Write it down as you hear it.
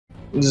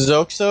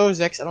ZOx0,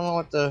 Zex, I don't know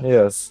what the...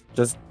 Yes,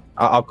 just,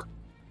 can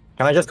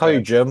I just call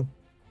you Jim?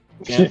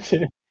 Yeah.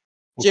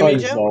 Jimmy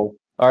Jim?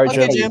 Alright,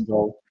 Okay, Jim.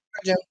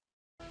 Jim.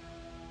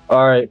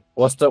 Alright,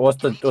 what's the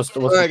plan,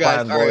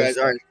 boys?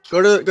 Alright.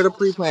 Go to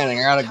pre-planning.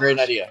 I got a great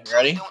idea. You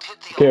ready?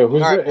 Okay,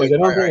 is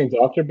anyone bringing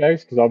doctor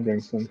bags? Because I'll bring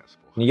some.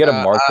 Can you get a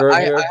marker here?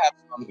 I have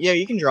some. Yeah,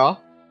 you can draw.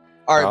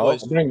 Alright,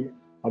 boys.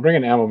 I'll bring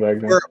an ammo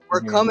bag.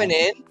 We're coming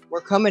in.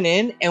 We're coming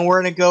in, and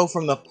we're gonna go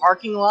from the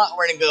parking lot.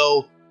 We're gonna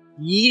go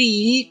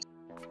yeet,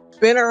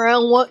 spin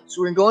around once.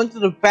 We're gonna go into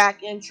the back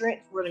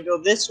entrance. We're gonna go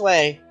this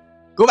way,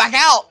 go back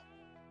out,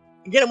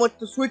 and get them with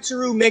the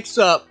switcheroo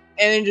mix-up,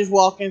 and then just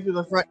walk in through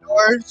the front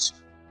doors.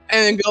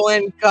 And then go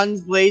in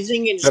guns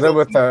blazing and hit it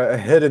with a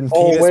hidden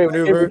penis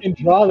maneuver. We can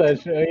draw that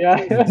shit.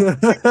 Yeah.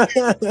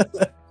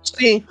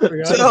 See,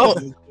 so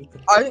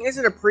I think this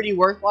is a pretty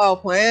worthwhile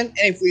plan,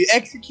 and if we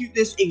execute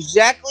this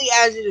exactly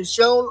as it is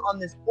shown on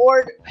this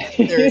board,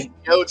 there's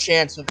no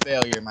chance of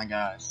failure, my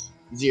guys.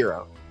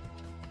 0.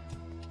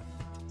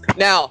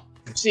 Now,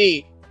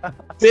 see,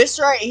 this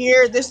right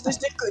here, this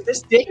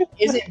dick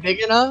isn't big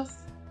enough.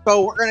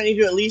 So we're gonna need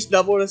to at least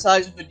double the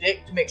size of the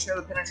dick to make sure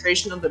the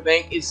penetration of the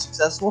bank is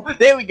successful.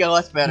 There we go.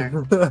 That's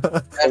better.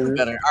 That's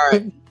better. All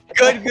right.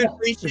 Good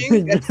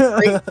preaching. That's a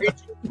great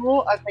preaching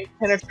tool. I think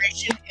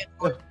penetration is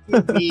going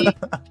to be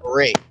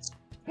great.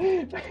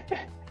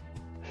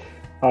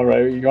 All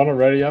right, you got it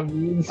ready up?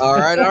 All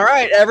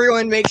right.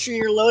 Everyone, make sure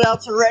your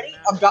loadouts are ready.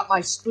 I've got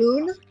my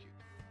spoon.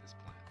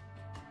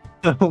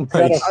 Oh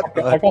my God.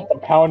 I got the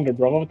pounder,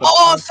 bro.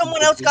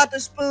 Someone else got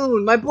the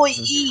spoon. My boy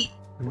Eat.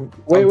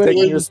 Wait,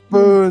 your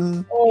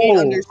spoon. He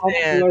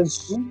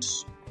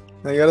understands.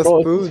 I got a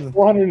spoon.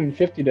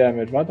 450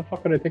 damage. Why the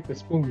fuck would I take the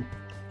spoon?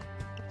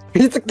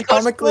 He's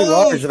comically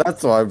large,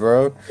 that's why,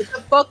 bro. It's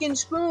a fucking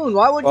spoon.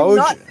 Why would you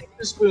not take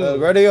the spoon?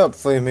 Ready up,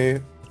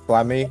 Flammy.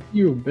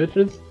 You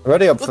bitches.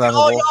 Ready up,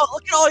 Flammable.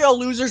 Look at all y'all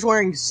losers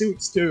wearing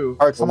suits, too.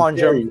 Alright, come on,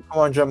 Jim.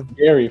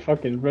 Gary,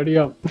 fucking ready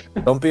up.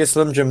 Don't be a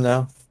Slim Jim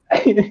now.